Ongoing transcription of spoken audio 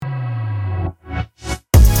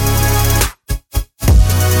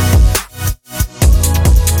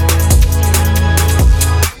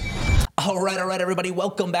right, everybody,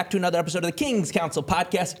 welcome back to another episode of the King's Council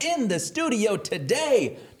podcast. In the studio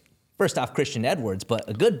today, first off, Christian Edwards, but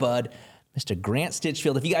a good bud, Mr. Grant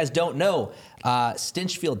Stinchfield. If you guys don't know,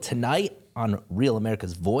 Stinchfield tonight on Real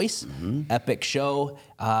America's Voice, epic show,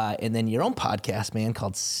 and then your own podcast, man,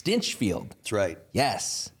 called Stinchfield. That's right.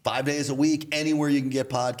 Yes. 5 days a week, anywhere you can get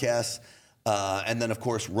podcasts. And then, of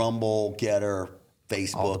course, Rumble, Getter,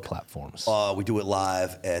 Facebook. All the platforms. We do it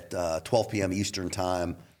live at 12 p.m. Eastern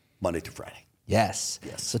Time, Monday through Friday. Yes.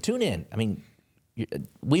 So tune in. I mean,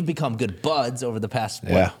 we've become good buds over the past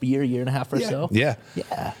year and a half or so. Yeah.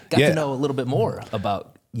 Got to know a little bit more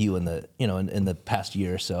about you in the past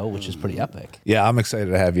year or so, which is pretty epic. Yeah, I'm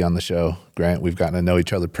excited to have you on the show, Grant. We've gotten to know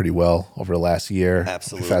each other pretty well over the last year.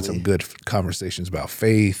 Absolutely. We've had some good conversations about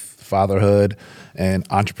faith, fatherhood, and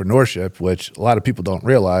entrepreneurship, which a lot of people don't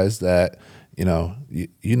realize that, you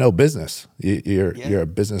know business. You're a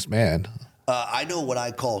businessman. I know what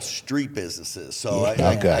I call street businesses. So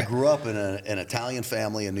I grew up in an Italian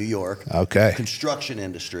family in New York. Okay. Construction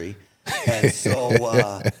industry. And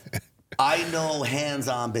so I know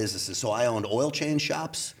hands-on businesses. So I owned oil change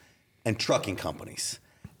shops and trucking companies.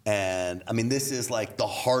 And I mean, this is like the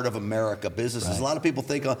heart of America businesses. Right. A lot of people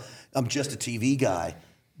think I'm just a TV guy,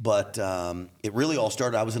 but it really all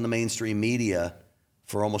started. I was in the mainstream media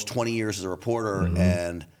for almost 20 years as a reporter,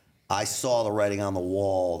 and I saw the writing on the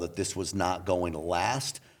wall that this was not going to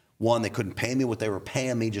last. One, they couldn't pay me what they were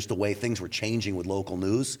paying me, just the way things were changing with local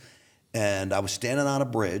news. And I was standing on a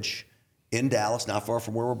bridge in Dallas, not far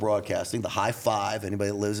from where we're broadcasting. The high five,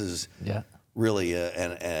 anybody that lives is really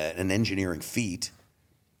an engineering feat.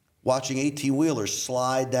 Watching 18-wheelers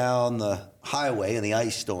slide down the highway in the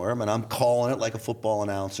ice storm, and I'm calling it like a football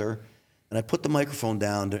announcer. And I put the microphone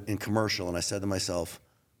down in commercial, and I said to myself,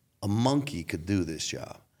 a monkey could do this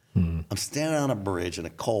job. I'm standing on a bridge in a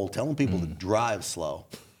cold, telling people to drive slow.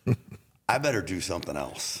 I better do something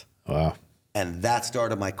else. Wow. And that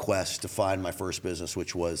started my quest to find my first business,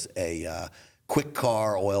 which was a quick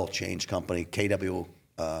car oil change company,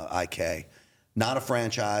 KWIK. Not a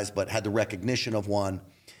franchise, but had the recognition of one.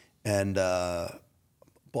 And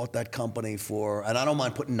bought that company for, and I don't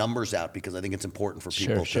mind putting numbers out because I think it's important for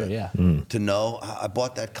people to know. I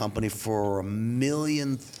bought that company for $1.3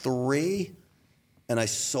 million, and I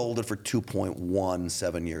sold it for 2.1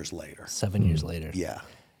 7 years later. 7 years later. Yeah.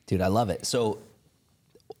 Dude, I love it. So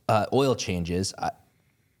oil changes,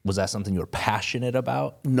 was that something you were passionate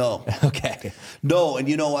about? No. Okay. No, and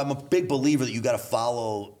I'm a big believer that you got to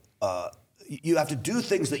follow, you have to do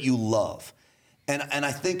things that you love. And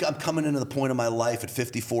I think I'm coming into the point of my life at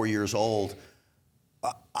 54 years old.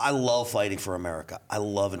 I love fighting for America. I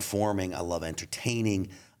love informing. I love entertaining.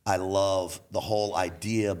 I love the whole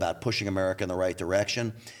idea about pushing America in the right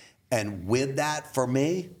direction. And with that, for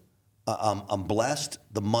me, I'm blessed.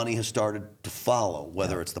 The money has started to follow,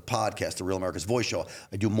 whether it's the podcast, the Real America's Voice show.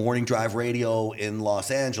 I do morning drive radio in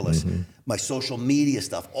Los Angeles. My social media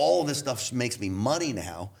stuff. All of this stuff makes me money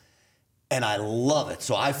now. And I love it.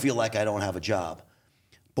 So I feel like I don't have a job.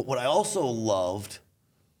 But what I also loved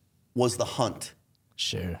was the hunt.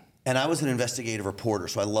 Sure. And I was an investigative reporter,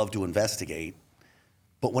 so I loved to investigate.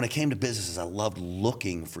 But when it came to businesses, I loved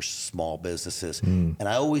looking for small businesses. And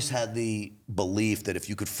I always had the belief that if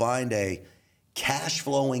you could find a cash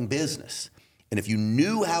flowing business, and if you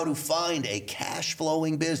knew how to find a cash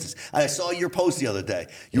flowing business, I saw your post the other day.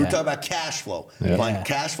 You were talking about cash flow, find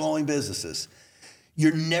cash flowing businesses.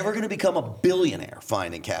 You're never going to become a billionaire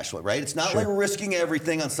finding cash flow, right? It's not like risking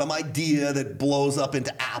everything on some idea that blows up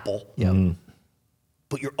into Apple.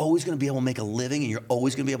 But you're always going to be able to make a living, and you're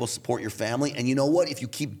always going to be able to support your family. And you know what? If you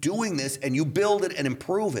keep doing this and you build it and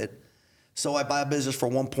improve it, so I buy a business for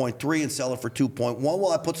 1.3 and sell it for 2.1,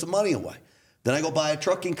 well, I put some money away. Then I go buy a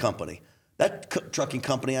trucking company. That trucking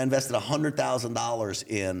company I invested $100,000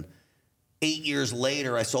 in. 8 years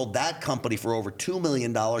later, I sold that company for over $2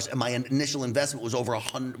 million, and my initial investment was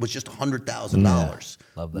just $100,000.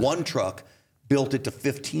 Love that. One truck, built it to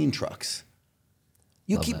 15 trucks.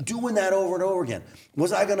 You keep doing that over and over again.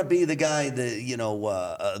 Was I going to be the guy,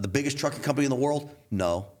 the biggest trucking company in the world?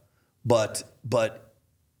 No, but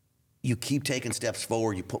you keep taking steps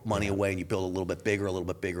forward. You put money away, and you build a little bit bigger, a little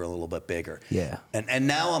bit bigger, a little bit bigger. Yeah. And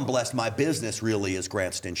now I'm blessed. My business really is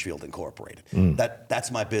Grant Stinchfield Incorporated. That's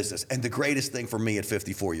my business. And the greatest thing for me at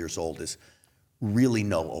 54 years old is really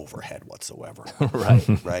no overhead whatsoever.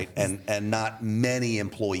 Right. And not many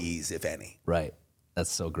employees, if any. Right. That's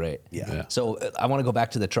so great. Yeah. So I want to go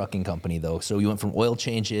back to the trucking company, though. So you went from oil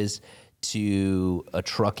changes to a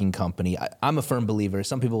trucking company. I'm a firm believer.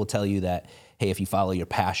 Some people will tell you that, hey, if you follow your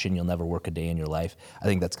passion, you'll never work a day in your life. I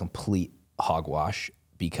think that's complete hogwash.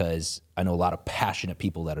 because I know a lot of passionate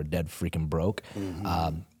people that are dead freaking broke.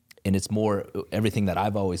 And it's more, everything that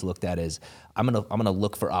I've always looked at is I'm gonna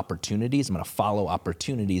look for opportunities. I'm gonna follow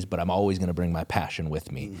opportunities, but I'm always gonna bring my passion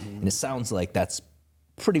with me. And it sounds like that's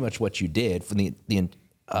pretty much what you did from the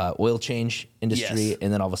oil change industry, Yes.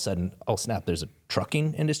 and then all of a sudden, oh snap, there's a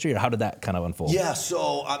trucking industry, or how did that kind of unfold? Yeah,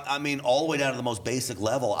 so I mean, all the way down to the most basic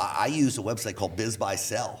level, I use a website called Biz Buy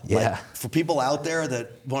Sell. Yeah. Like, for people out there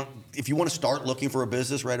that want, if you want to start looking for a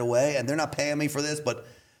business right away, and they're not paying me for this, but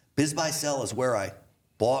Biz Buy Sell is where I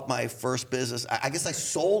bought my first business. I guess I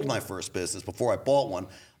sold my first business before I bought one.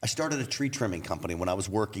 I started a tree trimming company when I was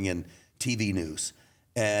working in TV news,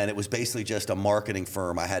 and it was basically just a marketing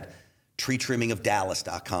firm. I had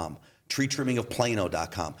treetrimmingofdallas.com,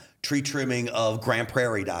 treetrimmingofplano.com,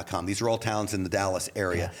 treetrimmingofgrandprairie.com. These are all towns in the Dallas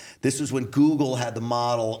area. Yeah. This was when Google had the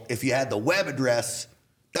model. If you had the web address,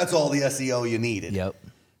 that's all the SEO you needed. Yep.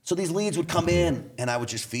 So these leads would come in, and I would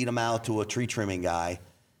just feed them out to a tree trimming guy.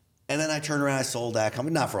 And then I turned around, I sold that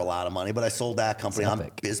company, not for a lot of money, but I sold that company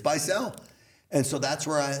on Biz Buy Sell. And so that's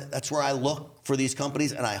where I look for these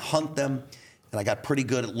companies, and I hunt them. And I got pretty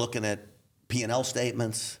good at looking at P&L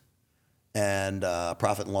statements and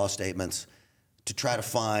profit and loss statements to try to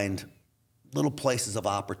find little places of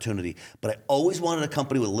opportunity. But I always wanted a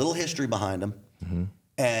company with a little history behind them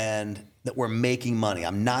and that were making money.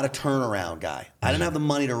 I'm not a turnaround guy. I didn't have the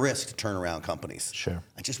money to risk to turn around companies. Sure.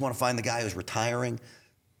 I just want to find the guy who's retiring,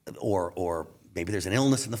 or maybe there's an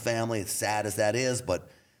illness in the family, as sad as that is, but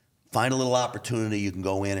find a little opportunity you can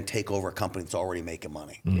go in and take over a company that's already making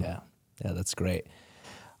money. Yeah, that's great.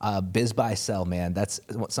 Biz Buy Sell, man. That's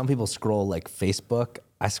some people scroll like Facebook.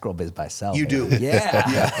 I scroll Biz Buy Sell. You do.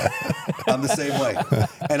 Yeah. I'm the same way.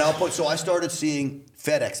 And so I started seeing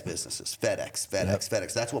FedEx businesses,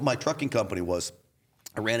 FedEx. That's what my trucking company was.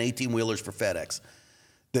 I ran 18-wheelers for FedEx.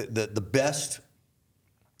 The best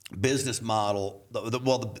business model,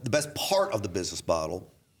 the best part of the business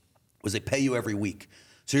model was they pay you every week.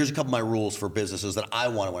 So here's a couple of my rules for businesses that I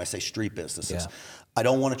wanted when I say street businesses. Yeah. I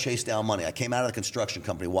don't want to chase down money. I came out of the construction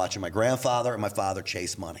company watching my grandfather and my father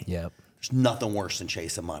chase money. Yep. There's nothing worse than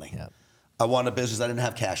chasing money. Yep. I wanted a business that didn't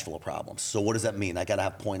have cash flow problems. So what does that mean? I got to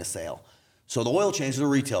have point of sale. So the oil change is a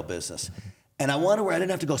retail business. And I wanted where I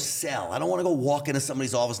didn't have to go sell. I don't want to go walk into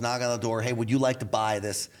somebody's office, knock on the door, hey, would you like to buy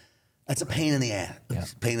this? That's a pain in the ass. Yeah.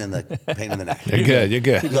 Pain in the neck. You're good. You're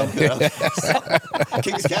good. I'm good.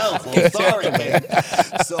 King's Counsel. Sorry, man.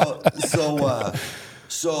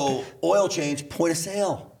 So oil change, point of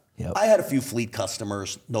sale. Yep. I had a few fleet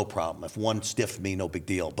customers, no problem. If one stiffed me, no big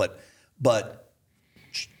deal. But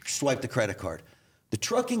swipe the credit card. The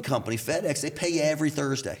trucking company, FedEx, they pay you every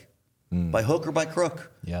Thursday, by hook or by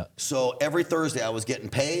crook. Yeah. So every Thursday I was getting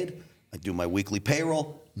paid. I do my weekly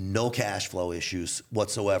payroll, no cash flow issues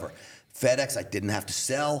whatsoever. FedEx, I didn't have to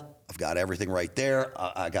sell. I've got everything right there.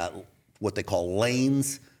 I got what they call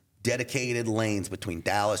lanes, dedicated lanes between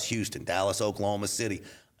Dallas, Houston, Dallas, Oklahoma City.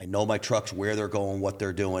 I know my trucks, where they're going, what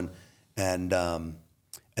they're doing, and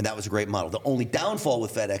that was a great model. The only downfall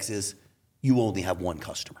with FedEx is you only have one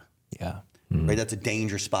customer. Yeah. Right? That's a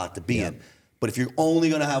dangerous spot to be in. But if you're only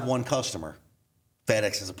going to have one customer,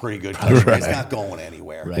 FedEx is a pretty good customer. Right. It's not going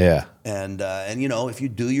anywhere. Right. Yeah. And you know, if you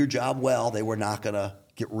do your job well, they were not going to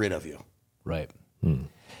get rid of you. Right.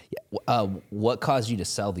 Yeah. What caused you to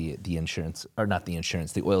sell the insurance, or not the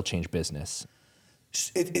insurance, the oil change business?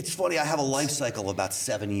 It's funny. I have a life cycle of about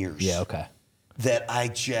 7 years. Yeah. Okay. That I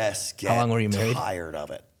just get How long were you married? tired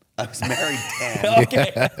of it. I was married 10.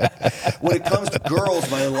 Okay. When it comes to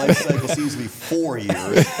girls, my life cycle seems to be 4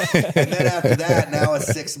 years. And then after that, now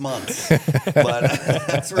it's 6 months. But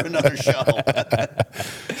that's for another show.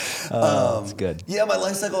 That's good. Yeah, my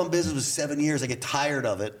life cycle in business was 7 years. I get tired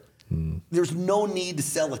of it. There's no need to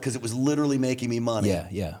sell it because it was literally making me money. Yeah.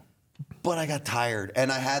 Yeah. But I got tired.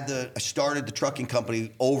 And I started the trucking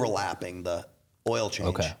company overlapping the oil change.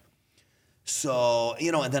 Okay. So,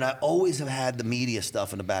 you know, and then I always have had the media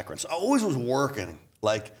stuff in the background. So I always was working.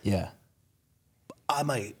 Like, Yeah.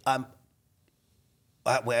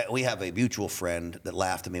 we have a mutual friend that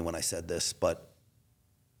laughed at me when I said this, but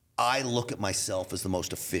I look at myself as the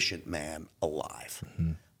most efficient man alive.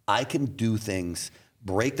 Mm-hmm. I can do things,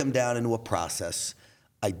 break them down into a process.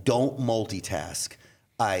 I don't multitask.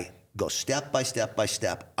 I go step by step by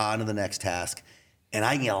step on to the next task, and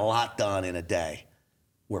I can get a lot done in a day.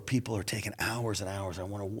 Where people are taking hours and hours. I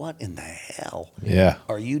wonder, what in the hell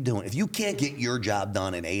are you doing? If you can't get your job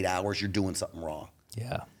done in 8 hours, you're doing something wrong.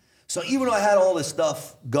 Yeah. So even though I had all this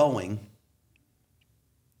stuff going,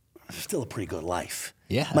 it's still a pretty good life.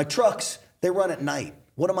 Yeah. My trucks, they run at night.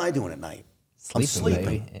 What am I doing at night? I'm sleeping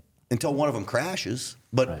baby. until one of them crashes.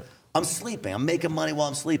 But I'm sleeping. I'm making money while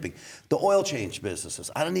I'm sleeping. The oil change businesses,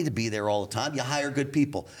 I don't need to be there all the time. You hire good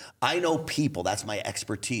people. I know people. That's my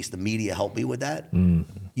expertise. The media helped me with that.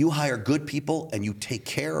 You hire good people and you take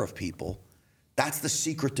care of people. That's the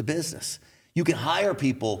secret to business. You can hire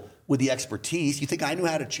people with the expertise. You think I knew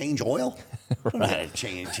how to change oil? I don't know how to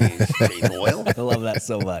change oil. I love that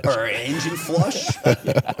so much. Or engine flush.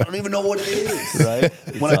 I don't even know what it is. Right?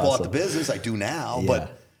 When I bought the business, I do now. Yeah.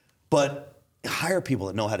 But hire people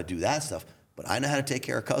that know how to do that stuff. But I know how to take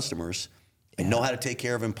care of customers and know how to take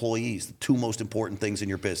care of employees. The two most important things in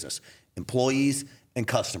your business: employees and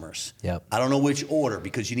customers. Yep. I don't know which order,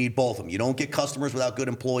 because you need both of them. You don't get customers without good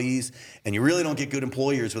employees, and you really don't get good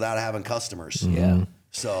employers without having customers. Yeah.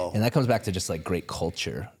 So, And that comes back to just like great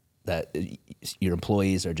culture, that your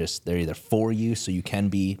employees are just, they're either for you so you can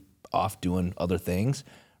be off doing other things,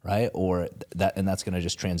 right? Or that's going to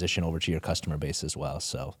just transition over to your customer base as well.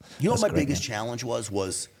 So you know that's what my great, biggest man. challenge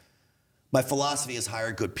was my philosophy is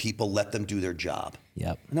hire good people, let them do their job.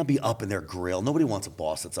 Yep. And not be up in their grill. Nobody wants a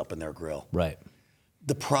boss that's up in their grill. Right.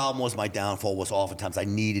 The problem was, my downfall was oftentimes I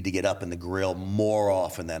needed to get up in the grill more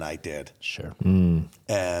often than I did. Sure.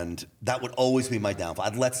 And that would always be my downfall.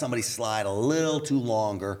 I'd let somebody slide a little too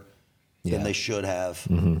longer than they should have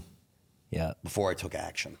Yeah. before I took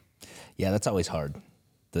action. Yeah, that's always hard.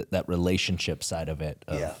 That relationship side of it.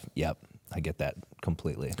 Yeah. Yep. I get that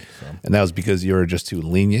completely. So. And that was because you were just too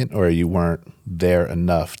lenient, or you weren't there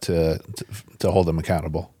enough to hold them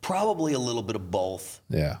accountable? Probably a little bit of both.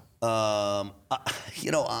 Yeah.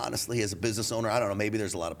 Honestly, as a business owner, I don't know, maybe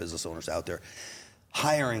there's a lot of business owners out there.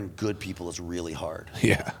 Hiring good people is really hard.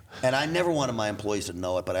 Yeah. And I never wanted my employees to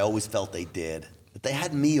know it, but I always felt they did. That they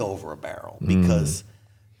had me over a barrel, because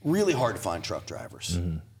really hard to find truck drivers.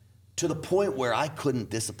 To the point where I couldn't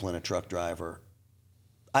discipline a truck driver.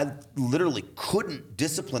 I literally couldn't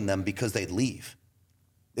discipline them because they'd leave.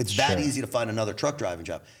 It's that easy to find another truck driving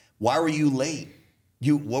job. Why were you late?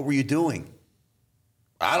 What were you doing?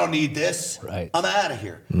 I don't need this. Right. I'm out of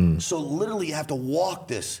here. So literally you have to walk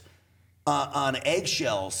this on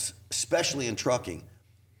eggshells, especially in trucking.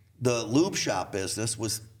 The lube shop business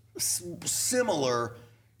was similar.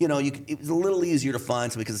 It was a little easier to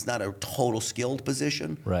find because it's not a total skilled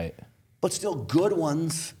position. Right. But still good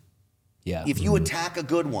ones. Yeah. If you attack a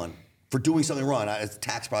good one for doing something wrong,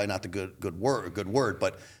 attack's probably not the good word,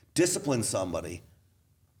 but discipline somebody.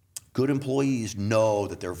 Good employees know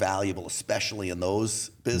that they're valuable, especially in those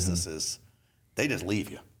businesses. They just leave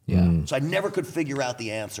you. Yeah. So I never could figure out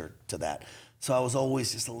the answer to that. So I was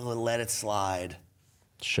always just a little let it slide.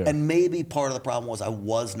 Sure. And maybe part of the problem was I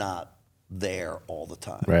was not there all the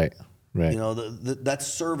time. Right. Right. That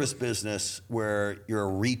service business where you're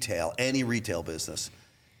any retail business,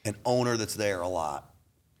 an owner that's there a lot,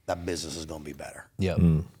 that business is going to be better. Yep.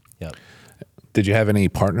 Yep. Did you have any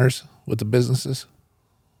partners with the businesses?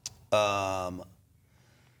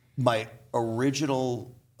 My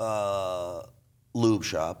original lube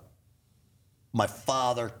shop, my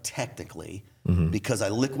father technically, because I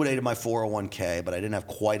liquidated my 401k, but I didn't have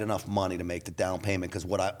quite enough money to make the down payment, because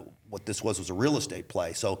what this was a real estate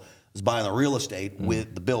play. So I was buying the real estate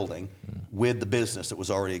with the building, with the business that was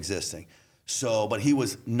already existing. So, but he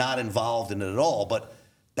was not involved in it at all. But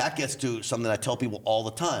that gets to something I tell people all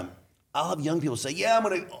the time. I'll have young people say, yeah, I'm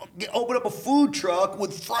going to open up a food truck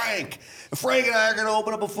with Frank. Frank and I are going to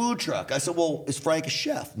open up a food truck. I said, well, is Frank a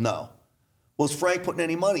chef? No. Well, is Frank putting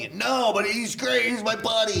any money in? No, but he's great. He's my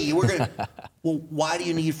buddy. We're going to. Well, why do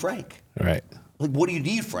you need Frank? Right. Like, what do you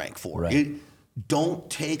need Frank for? Right. Don't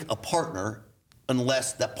take a partner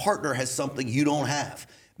unless that partner has something you don't have.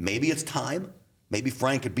 Maybe it's time. Maybe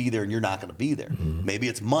Frank could be there and you're not going to be there. Maybe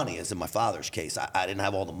it's money, as in my father's case. I didn't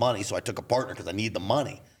have all the money, so I took a partner because I need the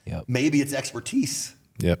money. Yep. Maybe it's expertise.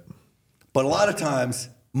 Yep. But a lot of times,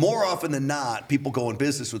 more often than not, people go in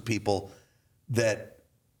business with people that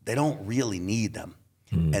they don't really need them.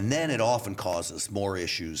 And then it often causes more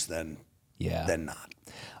issues than not.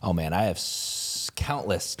 Oh, man, I have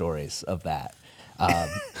countless stories of that.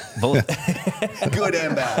 Both Good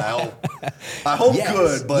and bad. I hope yes,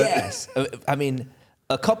 good, but yes. I mean,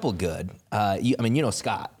 a couple good.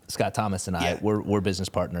 Scott Thomas and I, Yeah. we're business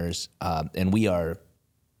partners, and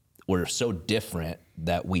we're so different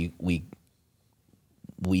that we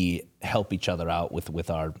help each other out with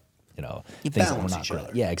our things that we're balance not each great.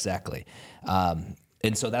 other. Yeah, exactly.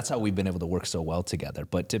 And so that's how we've been able to work so well together.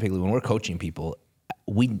 But typically, when we're coaching people,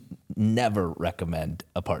 we never recommend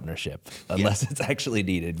a partnership unless it's actually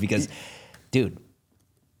needed, because, dude,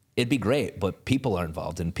 it'd be great, but people are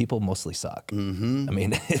involved and people mostly suck. I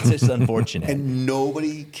mean, it's just unfortunate. and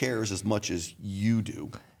nobody cares as much as you do.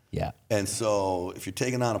 Yeah. And so if you're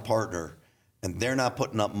taking on a partner and they're not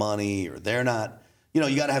putting up money, or they're not,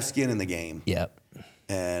 you got to have skin in the game. Yep.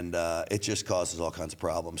 And it just causes all kinds of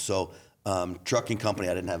problems. So trucking company,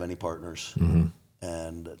 I didn't have any partners.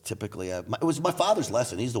 And typically, it was my father's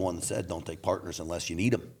lesson. He's the one that said, don't take partners unless you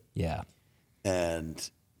need them. Yeah. And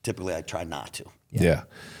typically, I try not to. Yeah.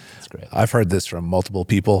 That's great. I've heard this from multiple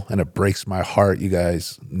people, and it breaks my heart. You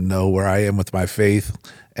guys know where I am with my faith,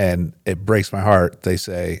 and it breaks my heart. They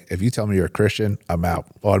say, if you tell me you're a Christian, I'm out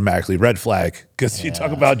automatically. Red flag, because you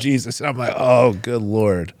talk about Jesus. And I'm like, oh, good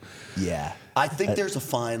Lord. Yeah. I think there's a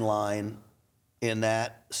fine line in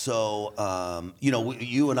that. So,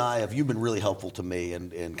 you and I you've been really helpful to me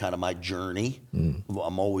in kind of my journey.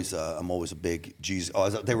 I'm always a big Jesus.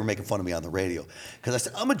 They were making fun of me on the radio because I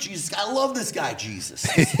said, I'm a Jesus guy. I love this guy, Jesus.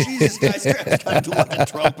 This Jesus guy's kind of doing like a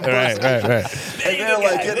Trump impersonation. Right.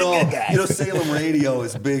 And they're like, Salem radio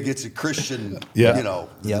is big. It's a Christian,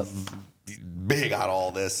 big on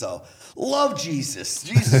all this. So, love Jesus.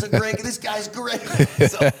 Jesus is great. This guy's great.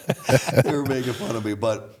 So they were making fun of me,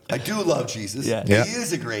 but I do love Jesus. Yeah. He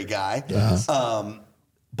is a great guy.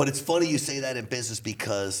 But it's funny you say that in business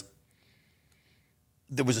because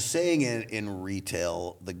there was a saying in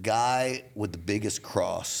retail, the guy with the biggest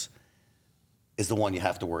cross is the one you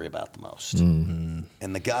have to worry about the most. And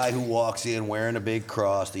the guy who walks in wearing a big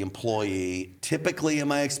cross, the employee, typically in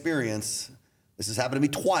my experience, this has happened to me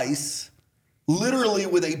twice, literally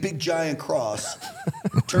with a big giant cross,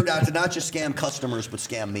 turned out to not just scam customers, but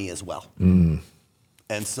scam me as well.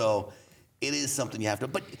 And so it is something you have to,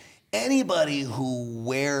 but anybody who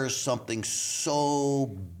wears something so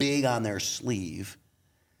big on their sleeve,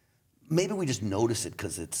 maybe we just notice it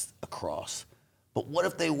because it's a cross. But what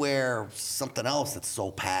if they wear something else that's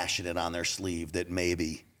so passionate on their sleeve that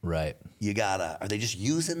maybe Right. are they just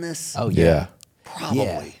using this? Oh, yeah.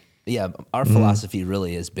 Probably. Yeah. Our philosophy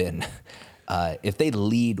really has been, if they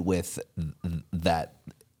lead with that,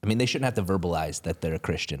 I mean, they shouldn't have to verbalize that they're a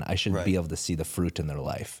Christian. I should be able to see the fruit in their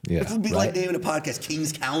life. Yeah. It would be like naming a podcast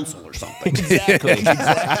King's Counsel or something. Exactly.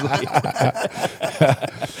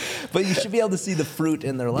 But you should be able to see the fruit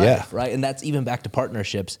in their life, right? And that's even back to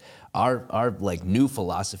partnerships. Our like new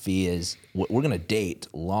philosophy is we're going to date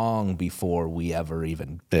long before we ever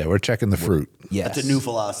even. Yeah, we're checking the fruit. Yes. That's a new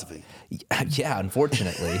philosophy. Yeah,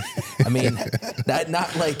 unfortunately. I mean, that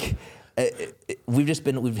not like.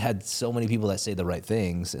 We've had so many people that say the right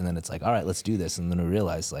things, and then it's like, all right, let's do this, and then we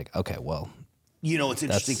realize, like, okay, well, It's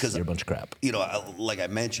interesting because you're a bunch of crap. Like I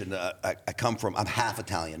mentioned, I'm half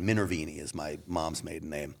Italian. Minervini is my mom's maiden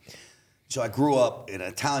name. So I grew up in an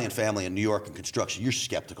Italian family in New York in construction. You're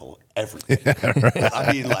skeptical of everything.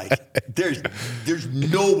 I mean, like, there's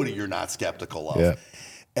nobody you're not skeptical of. Yeah.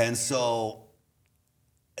 And so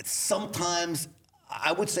sometimes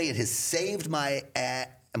I would say it has saved my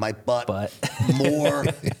butt more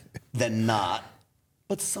than not.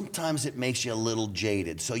 But sometimes it makes you a little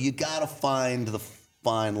jaded. So you got to find the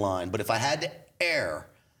fine line. But if I had to err,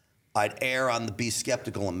 I'd err on the be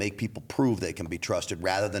skeptical and make people prove they can be trusted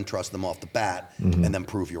rather than trust them off the bat and then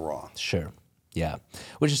prove you're wrong. Sure. Yeah.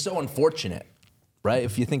 Which is so unfortunate, right?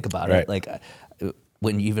 If you think about it, like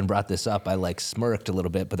when you even brought this up, I like smirked a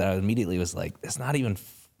little bit, but then I immediately was like, it's not even,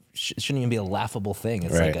 shouldn't even be a laughable thing.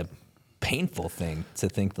 It's like a painful thing to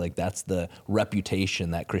think like that's the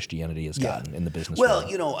reputation that Christianity has gotten in the business world.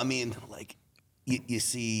 I mean, like you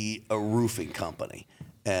see a roofing company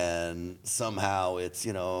and somehow it's,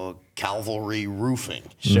 Cavalry Roofing.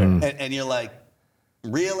 Sure. And you're like,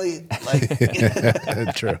 really?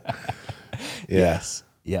 Like, True. Yes.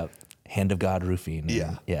 Yep. Hand of God Roofing.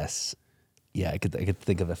 Yeah. Yes. Yeah, I could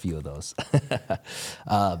think of a few of those.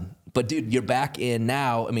 But dude, you're back in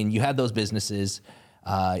now. I mean, you had those businesses.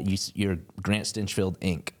 You're Grant Stinchfield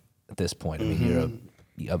Inc. at this point. I mean,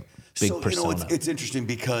 you're a big persona. It's interesting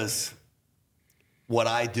because what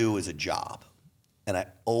I do is a job. And I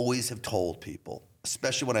always have told people,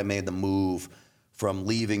 especially when I made the move from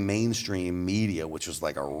leaving mainstream media, which was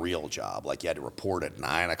like a real job. Like you had to report at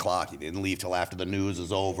 9 o'clock. You didn't leave till after the news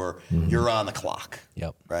is over. You're on the clock.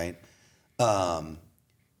 Yep. Right? My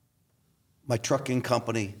trucking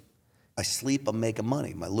company, I sleep, I'm making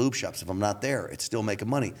money. My lube shops, if I'm not there, it's still making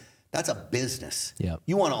money. That's a business. Yep.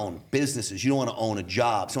 You want to own businesses. You don't want to own a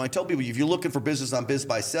job. So I tell people, if you're looking for business on Biz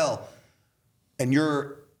Buy Sell and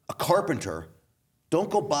you're a carpenter, don't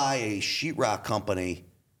go buy a sheetrock company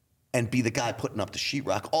and be the guy putting up the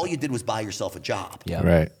sheetrock. All you did was buy yourself a job.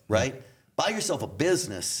 Yeah. Right? Buy yourself a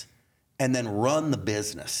business and then run the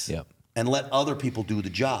business. Yep. And let other people do the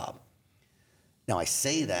job. Now, I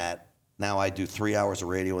say that. Now I do 3 hours of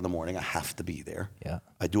radio in the morning. I have to be there. Yeah.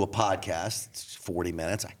 I do a podcast. It's 40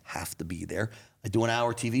 minutes. I have to be there. I do an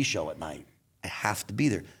hour TV show at night. I have to be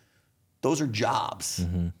there. those are jobs.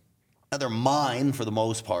 Now they're mine for the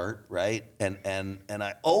most part, right? And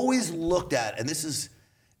I always looked at, and this is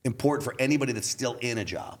important for anybody that's still in a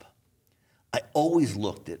job, I always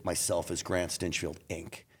looked at myself as Grant Stinchfield,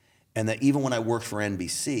 Inc. And that even when I worked for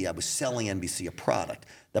NBC, I was selling NBC a product.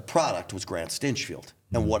 The product was Grant Stinchfield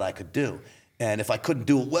and what I could do. And if I couldn't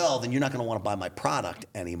do it well, then you're not going to want to buy my product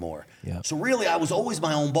anymore. Yeah. So really, I was always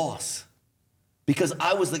my own boss because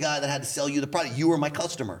I was the guy that had to sell you the product. You were my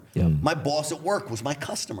customer. Yeah. My boss at work was my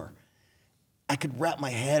customer. I could wrap my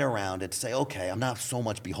head around it to say, okay, I'm not so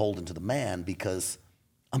much beholden to the man because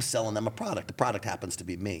I'm selling them a product. The product happens to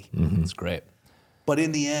be me. It's great. But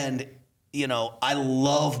in the end, you know, I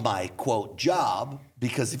love my, quote, job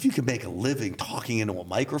because if you can make a living talking into a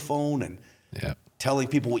microphone and telling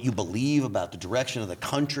people what you believe about the direction of the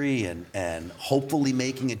country and hopefully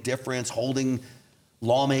making a difference, holding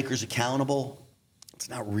lawmakers accountable, it's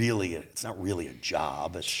not really a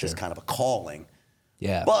job. It's just kind of a calling.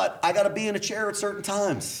 Yeah. But I got to be in a chair at certain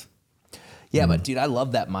times. Yeah, but dude, I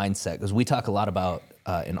love that mindset because we talk a lot about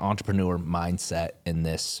an entrepreneur mindset in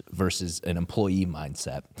this versus an employee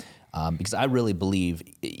mindset. Because I really believe,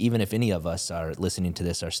 even if any of us are listening to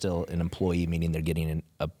this are still an employee, meaning they're getting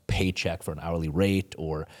a paycheck for an hourly rate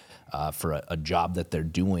or for a job that they're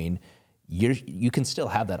doing, you can still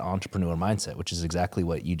have that entrepreneur mindset, which is exactly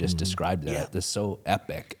what you just described there. Yeah. This so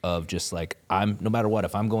epic of just like, no matter what,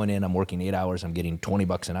 if I'm going in, I'm working 8 hours, I'm getting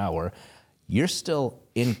 $20 an hour, you're still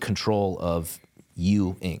in control of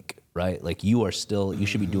you, Inc., right? Like you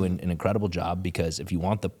should be doing an incredible job because if you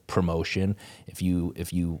want the promotion, if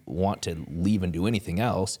you want to leave and do anything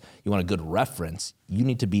else, you want a good reference, you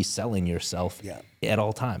need to be selling yourself at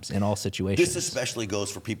all times, in all situations. This especially goes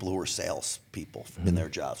for people who are salespeople in their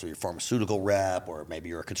jobs. So you're a pharmaceutical rep or maybe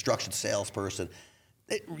you're a construction salesperson.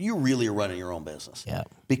 You really are running your own business. Yeah.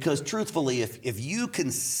 Because truthfully, if you can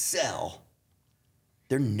sell,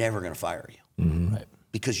 they're never going to fire you. Right.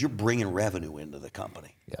 Because you're bringing revenue into the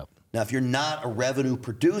company. Yep. Now, if you're not a revenue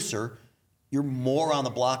producer, you're more on the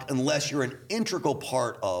block unless you're an integral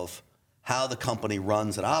part of how the company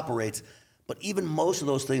runs and operates. But even most of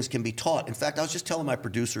those things can be taught. In fact, I was just telling my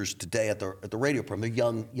producers today at the radio program,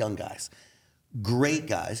 they're young guys, great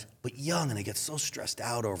guys, but young, and they get so stressed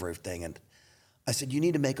out over everything. And I said, you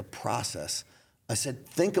need to make a process. I said,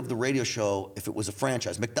 think of the radio show if it was a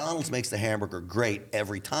franchise. McDonald's makes the hamburger great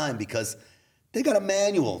every time because they got a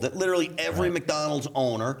manual that literally every McDonald's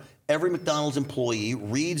owner, every McDonald's employee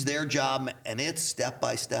reads their job, and it's step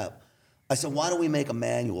by step. I said, why don't we make a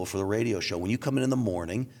manual for the radio show? When you come in the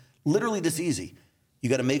morning, literally this easy. You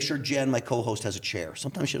got to make sure Jen, my co-host, has a chair.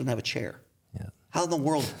 Sometimes she doesn't have a chair. Yeah. How in the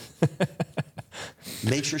world?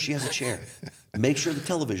 Make sure she has a chair. Make sure the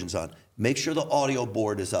television's on. Make sure the audio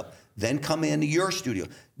board is up. Then come into your studio.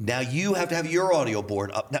 Now you have to have your audio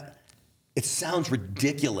board up. Now, it sounds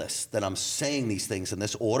ridiculous that I'm saying these things in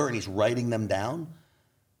this order and he's writing them down.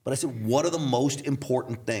 But I said, what are the most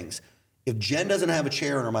important things? If Jen doesn't have a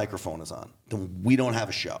chair and her microphone is on, then we don't have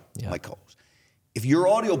a show, my co-host. If your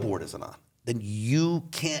audio board isn't on, then you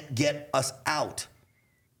can't get us out.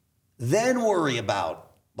 Then worry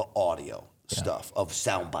about the audio stuff of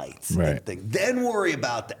sound bites and things. Then worry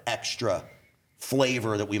about the extra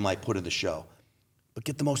flavor that we might put in the show. But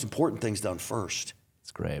get the most important things done first.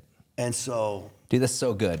 It's great. And so, dude, that's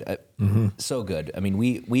so good. So good. I mean,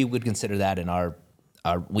 we would consider that in our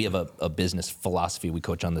we have a business philosophy. We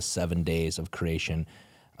coach on the 7 days of creation,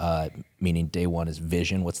 meaning day one is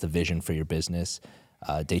vision. What's the vision for your business?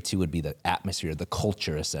 Day two would be the atmosphere, the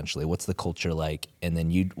culture, essentially. What's the culture like? And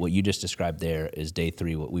then what you just described there is day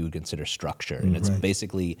three, what we would consider structure. And it's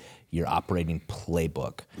basically your operating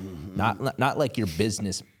playbook, not like your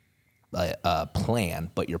business plan,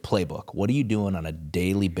 but your playbook. What are you doing on a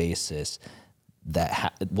daily basis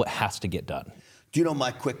what has to get done? Do you know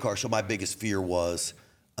my quick car? So my biggest fear was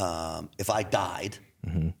if I died,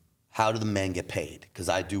 how do the men get paid? Because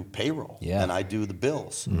I do payroll and I do the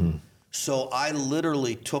bills. So I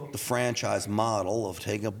literally took the franchise model of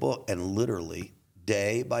taking a book and literally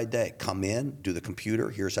day by day, come in, do the computer.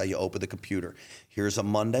 Here's how you open the computer. Here's a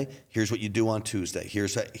Monday. Here's what you do on Tuesday.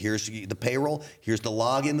 Here's the payroll. Here's the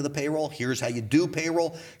login to the payroll. Here's how you do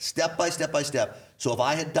payroll, step by step by step. So if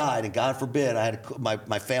I had died, and God forbid,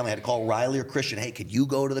 my family had to call Riley or Christian, hey, could you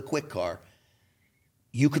go to the quick car?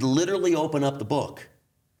 You could literally open up the book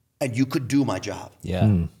and you could do my job.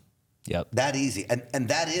 Yeah. Yep. That easy. And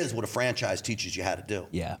that is what a franchise teaches you how to do.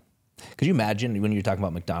 Yeah. Could you imagine when you're talking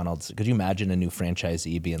about McDonald's, could you imagine a new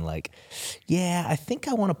franchisee being like, yeah, I think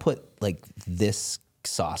I want to put like this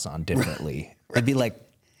sauce on differently. It'd be like,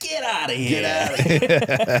 get out of here. Get out of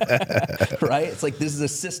here. Right? It's like, this is a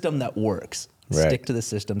system that works. Right. Stick to the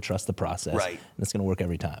system, trust the process. Right. And it's going to work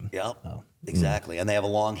every time. Yep, Oh. exactly. And they have a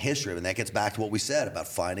long history. And that gets back to what we said about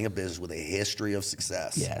finding a business with a history of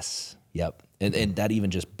success. Yes. Yep. And that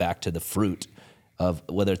even just back to the fruit of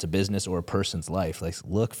whether it's a business or a person's life. Like,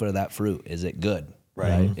 look for that fruit. Is it good?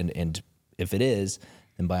 Right. And if it is,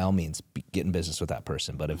 then by all means, get in business with that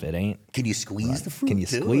person. But if it ain't, Can you squeeze the fruit? can you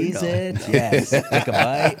too, or squeeze no? it? Yes. Take a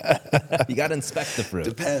bite. You got to inspect the fruit.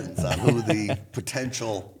 Depends on who the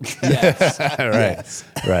potential. Yes. Right. Yes.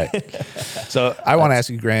 Right. So I want to ask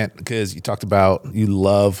you, Grant, because you talked about you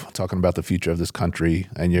love talking about the future of this country,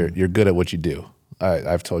 and you're good at what you do.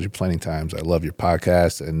 I've told you plenty of times. I love your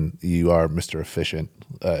podcast, and you are Mr. Efficient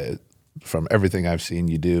from everything I've seen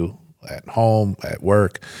you do at home, at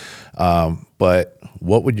work. But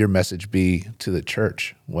what would your message be to the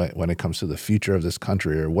church when it comes to the future of this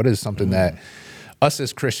country, or what is something that us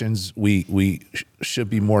as Christians we should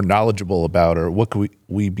be more knowledgeable about, or what could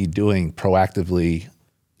we be doing proactively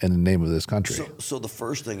in the name of this country? So the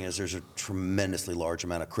first thing is there's a tremendously large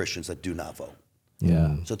amount of Christians that do not vote.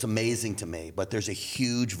 Yeah. So it's amazing to me, but there's a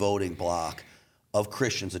huge voting block of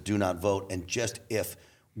Christians that do not vote. And just if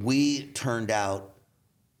we turned out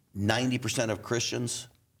 90% of Christians,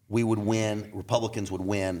 we would win, Republicans would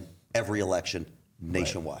win every election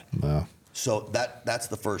nationwide. Wow. So that's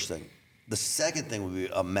the first thing. The second thing would be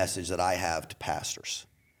a message that I have to pastors,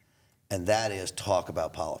 and that is talk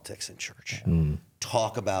about politics in church.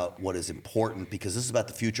 Talk about what is important, because this is about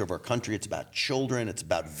the future of our country. It's about children. It's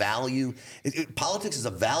about value. Politics is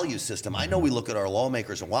a value system. I know we look at our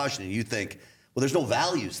lawmakers in Washington and you think, well, there's no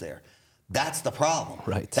values there. That's the problem.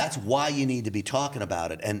 Right. That's why you need to be talking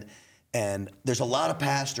about it. And there's a lot of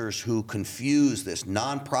pastors who confuse this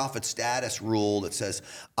nonprofit status rule that says,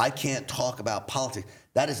 I can't talk about politics.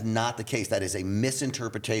 That is not the case. That is a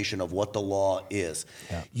misinterpretation of what the law is.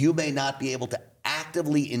 Yeah. You may not be able to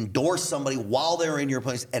actively endorse somebody while they're in your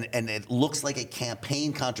place, and it looks like a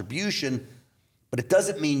campaign contribution, but it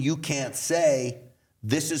doesn't mean you can't say,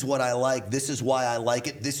 this is what I like, this is why I like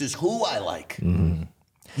it, this is who I like. Mm-hmm.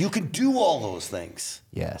 You can do all those things.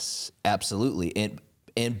 Yes, absolutely.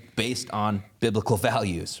 And based on biblical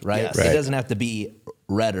values, right? Yes. Right. It doesn't have to be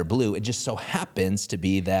red or blue. It just so happens to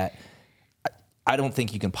be that I don't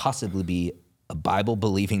think you can possibly be a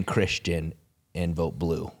Bible-believing Christian and vote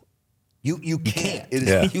blue. You can't. It is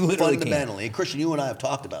Yeah. You literally fundamentally, and Christian, you and I have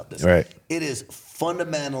talked about this. Right. It is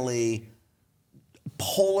fundamentally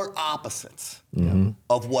polar opposites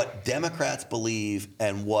of what Democrats believe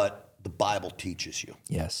and what the Bible teaches you.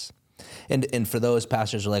 Yes. And for those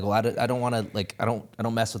pastors who are like, well, I don't want to, like, I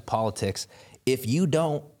don't mess with politics. If you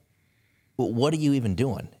don't, well, what are you even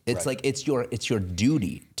doing? It's Right. like it's your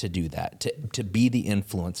duty to do that, to be the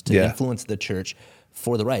influence, to Yeah. influence the church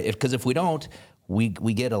for the right. Because if we don't, we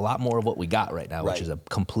get a lot more of what we got right now, Right. which is a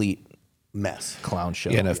complete Mess. clown show.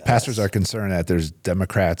 Yeah, and if pastors are concerned that there's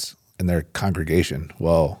Democrats in their congregation,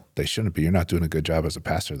 well, they shouldn't be. You're not doing a good job as a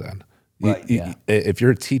pastor then. Right. If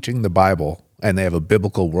you're teaching the Bible and they have a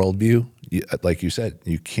biblical worldview, like you said,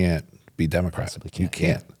 you can't be Democrat. You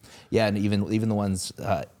can't. Yeah, and even the ones,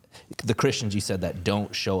 the Christians you said that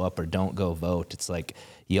don't show up or don't go vote, it's like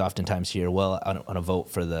you oftentimes hear, well, I don't want to vote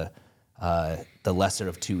for the lesser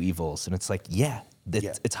of two evils. And it's like,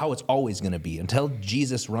 it's how it's always going to be. Until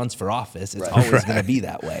Jesus runs for office, it's always going to be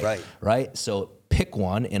that way. Right? So pick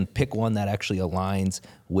one, and pick one that actually aligns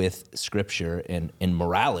with Scripture and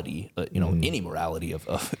morality, any morality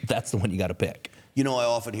of that's the one you got to pick. You know, I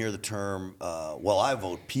often hear the term, well, I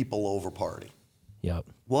vote people over party. Yep.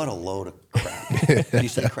 What a load of crap. Did you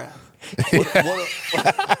say crap? What a load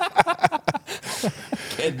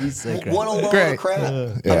of crap.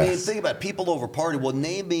 I mean, think about it. People over party. Well,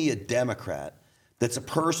 name me a Democrat that's a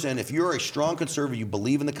person, if you're a strong conservative, you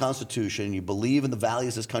believe in the Constitution, you believe in the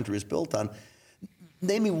values this country is built on,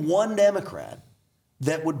 name me one Democrat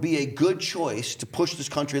that would be a good choice to push this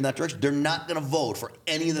country in that direction. They're not going to vote for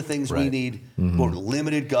any of the things we need. Mm-hmm.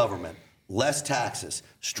 Limited government, less taxes,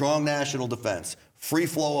 strong national defense, free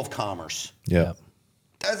flow of commerce. Yep.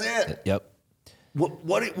 That's it. Yep.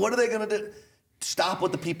 What are they going to do? Stop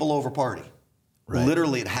with the people over party. Right.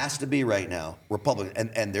 Literally, it has to be right now Republican.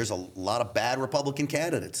 And there's a lot of bad Republican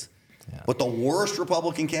candidates. Yeah. But the worst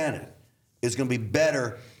Republican candidate is going to be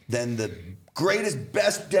better than the greatest,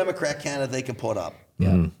 best Democrat candidate they can put up. Yeah.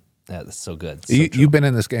 Mm-hmm. Yeah, that's so good. So you've been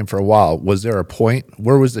in this game for a while. Was there a point?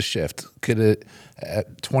 Where was the shift? Could it,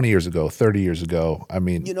 20 years ago, 30 years ago? I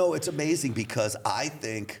mean, you know, it's amazing because I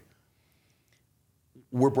think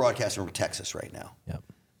we're broadcasting from Texas right now. Yep.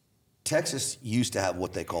 Texas used to have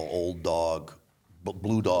what they call old dog,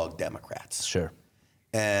 blue dog Democrats. Sure.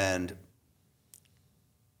 And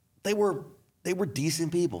they were they were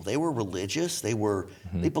decent people. They were religious. They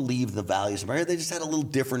believed in the values of America. They just had a little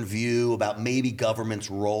different view about maybe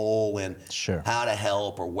government's role and how to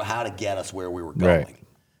help or how to get us where we were going. Right.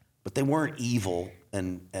 But they weren't evil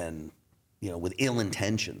and with ill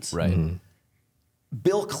intentions. Right.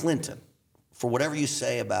 Bill Clinton, for whatever you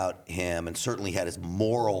say about him, and certainly had his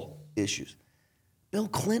moral issues, Bill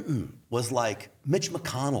Clinton was like Mitch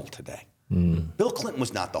McConnell today. Bill Clinton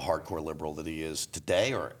was not the hardcore liberal that he is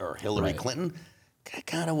today, or Hillary Clinton.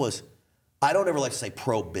 Kind of was. I don't ever like to say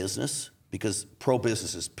pro-business, because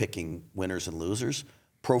pro-business is picking winners and losers.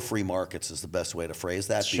 Pro-free markets is the best way to phrase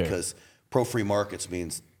that, because pro-free markets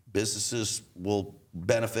means businesses will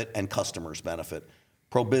benefit and customers benefit.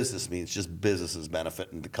 Pro-business means just businesses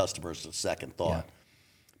benefit and the customers a second thought. Yeah.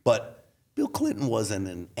 But Bill Clinton wasn't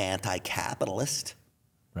an anti-capitalist,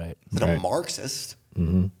 but a Marxist.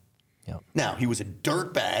 Mm-hmm. Yep. Now, he was a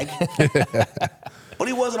dirtbag, but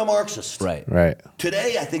he wasn't a Marxist. Right.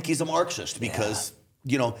 Today, I think he's a Marxist because,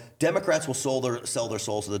 Democrats will sell their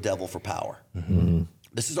souls to the devil for power. Mm-hmm.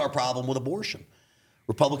 This is our problem with abortion.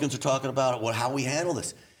 Republicans are talking about how we handle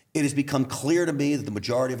this. It has become clear to me that the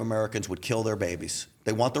majority of Americans would kill their babies.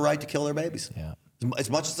 They want the right to kill their babies. Yeah. As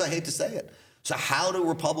much as I hate to say it. So how do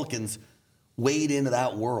Republicans wade into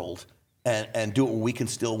that world and do it where we can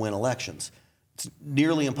still win elections? It's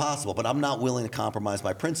nearly impossible, but I'm not willing to compromise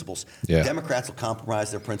my principles. Yeah. Democrats will compromise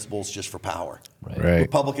their principles just for power. Right.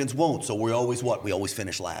 Republicans won't, so we always We always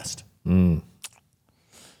finish last.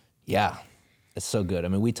 Yeah, it's so good. I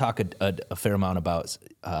mean, we talk a fair amount about,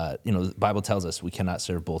 the Bible tells us we cannot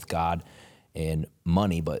serve both God and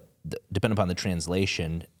money, but depending upon the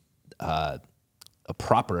translation, a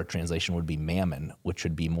proper translation would be mammon, which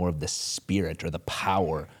would be more of the spirit or the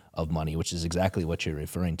power of money, which is exactly what you're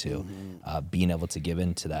referring to, being able to give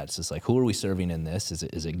into that. It's just like, who are we serving in this?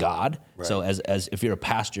 Is it God? Right. So as if you're a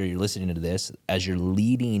pastor, you're listening to this, as you're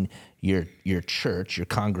leading your church, your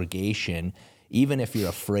congregation, even if you're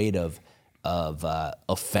afraid of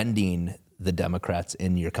offending the Democrats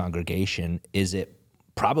in your congregation, is it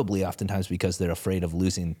probably oftentimes because they're afraid of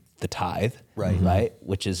losing the tithe, right?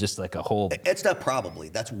 Which is just like a whole... It's not probably.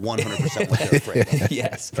 That's 100% what they're afraid of.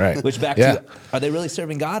 Yes. Right. Which back to, are they really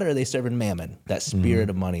serving God or are they serving mammon? That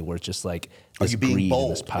spirit of money where it's just like Are this you being greed bold?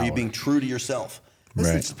 and this power. Are you being true to yourself?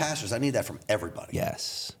 Listen to pastors. I need that from everybody.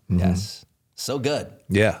 Yes. Yes. So good.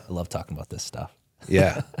 Yeah. I love talking about this stuff.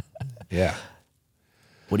 Yeah. Yeah.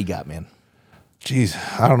 What do you got, man? Jeez,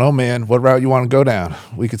 I don't know, man. What route you want to go down?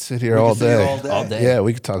 We could sit here all day. All day. Yeah,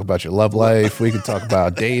 we could talk about your love life. We could talk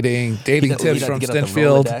about dating tips from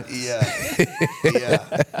Stinchfield.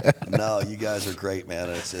 Yeah. No, you guys are great, man.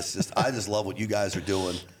 It's just I just love what you guys are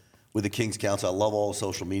doing with the King's Council. I love all the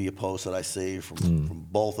social media posts that I see from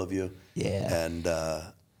both of you. Yeah. And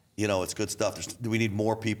it's good stuff. We need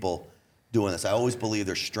more people doing this. I always believe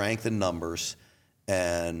there's strength in numbers,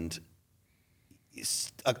 and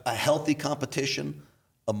a healthy competition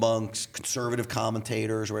amongst conservative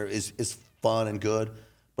commentators is fun and good.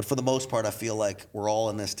 But for the most part, I feel like we're all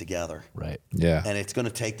in this together. Right. Yeah. And it's going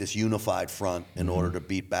to take this unified front in order to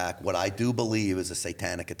beat back what I do believe is a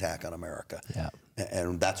satanic attack on America. Yeah.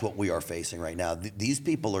 And that's what we are facing right now. These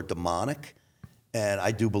people are demonic, and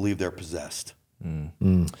I do believe they're possessed.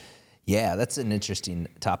 Yeah, that's an interesting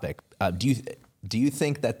topic. Do you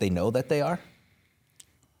think that they know that they are?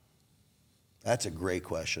 That's a great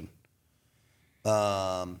question.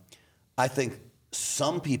 I think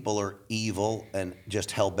some people are evil and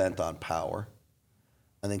just hell-bent on power.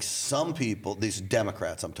 I think some people, these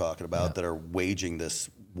Democrats I'm talking about, that are waging this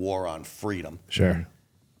war on freedom. Sure.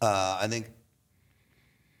 I think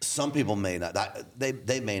some people may not.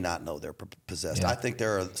 They may not know they're possessed. I think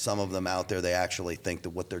there are some of them out there, they actually think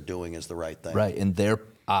that what they're doing is the right thing. Right, in their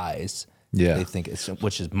eyes. Yeah. They think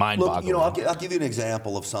which is mind-boggling. Look, I'll give you an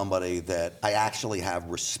example of somebody that I actually have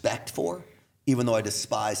respect for, even though I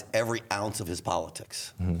despise every ounce of his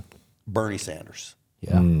politics. Bernie Sanders.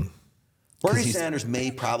 Yeah. Bernie Sanders may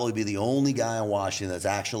probably be the only guy in Washington that's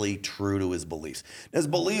actually true to his beliefs. His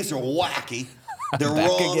beliefs are wacky. They're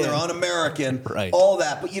wrong. Again. They're un-American. Right. All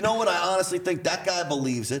that. But you know what? I honestly think that guy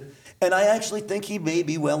believes it. And I actually think he may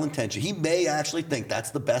be well-intentioned. He may actually think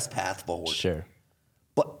that's the best path forward. Sure.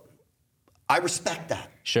 But I respect that.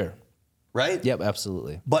 Sure. Right? Yep,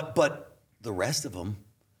 absolutely. But the rest of them,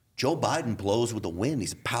 Joe Biden blows with the wind.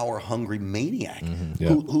 He's a power-hungry maniac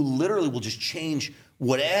who literally will just change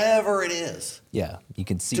whatever it is. Yeah, you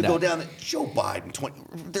can see to that. go down. Joe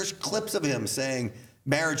Biden, there's clips of him saying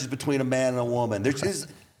marriage is between a man and a woman.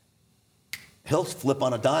 He'll flip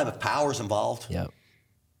on a dime if power's involved. Yep.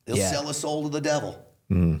 He'll sell his soul to the devil.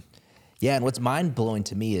 Yeah, and what's mind-blowing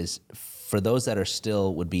to me is for those that are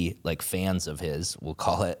still would be like fans of his, we'll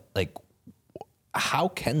call it, like, how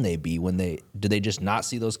can they be when do they just not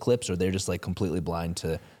see those clips, or they're just like completely blind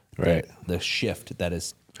to the shift that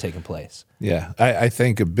is taking place? Yeah, I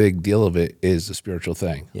think a big deal of it is the spiritual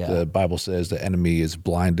thing. Yeah. The Bible says the enemy is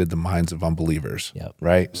blinded the minds of unbelievers. Yep.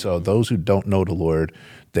 Right. So those who don't know the Lord,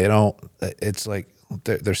 they don't. It's like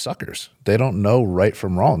they're suckers. They don't know right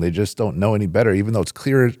from wrong. They just don't know any better, even though it's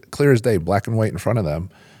clear as day, black and white in front of them,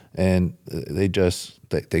 and they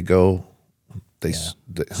go.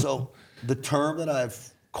 So the term that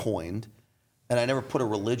I've coined, and I never put a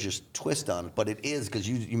religious twist on it, but it is because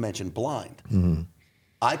you mentioned blind. Mm-hmm.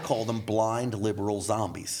 I call them blind liberal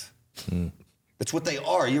zombies. That's what they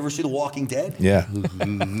are. You ever see The Walking Dead? Yeah.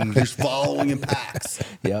 Just following in packs.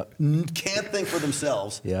 Yep. Can't think for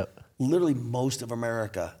themselves. Yep. Literally most of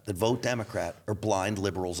America that vote Democrat are blind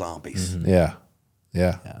liberal zombies. Mm-hmm.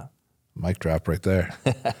 Yeah. Mic drop right there.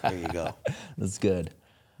 There you go. That's good.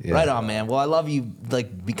 Yeah. Right on, man. Well, I love you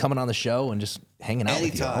be coming on the show and just hanging out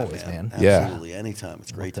with you Anytime, always, man. Yeah. Absolutely. Anytime.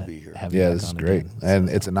 It's great to be here. Have you Yeah, back this is on great. again. And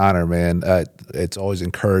it's an honor, man. It's always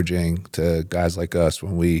encouraging to guys like us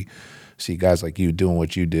when we see guys like you doing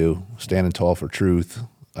what you do, standing tall for truth,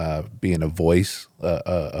 being a voice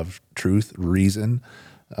of truth, reason,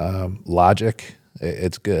 logic.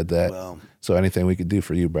 It's good so anything we could do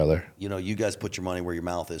for you, brother. You know, you guys put your money where your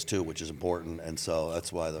mouth is too, which is important. And so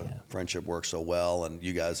that's why the friendship works so well. And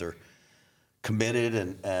you guys are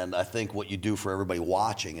committed. And I think what you do for everybody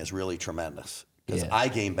watching is really tremendous. Because I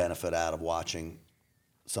gain benefit out of watching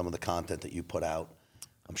some of the content that you put out.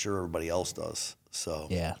 I'm sure everybody else does. So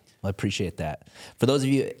Yeah, I appreciate that. For those of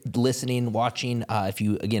you listening, watching, if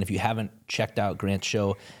you haven't checked out Grant's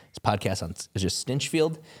show, his podcast is just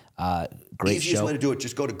Stinchfield. Great easiest show. way to do it,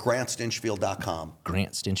 just go to GrantStinchfield.com.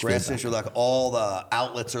 Grant Stinchfield. GrantStinchfield.com. All the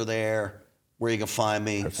outlets are there where you can find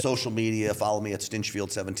me. Perfect. Social media, follow me at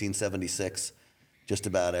Stinchfield1776. Just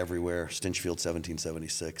about everywhere,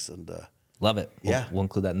 Stinchfield1776. And love it. Yeah. We'll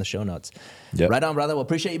include that in the show notes. Yep. Right on, brother. Well,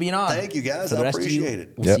 appreciate you being on. Thank you, guys. For the I rest of you, appreciate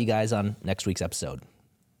it. We'll see you guys on next week's episode.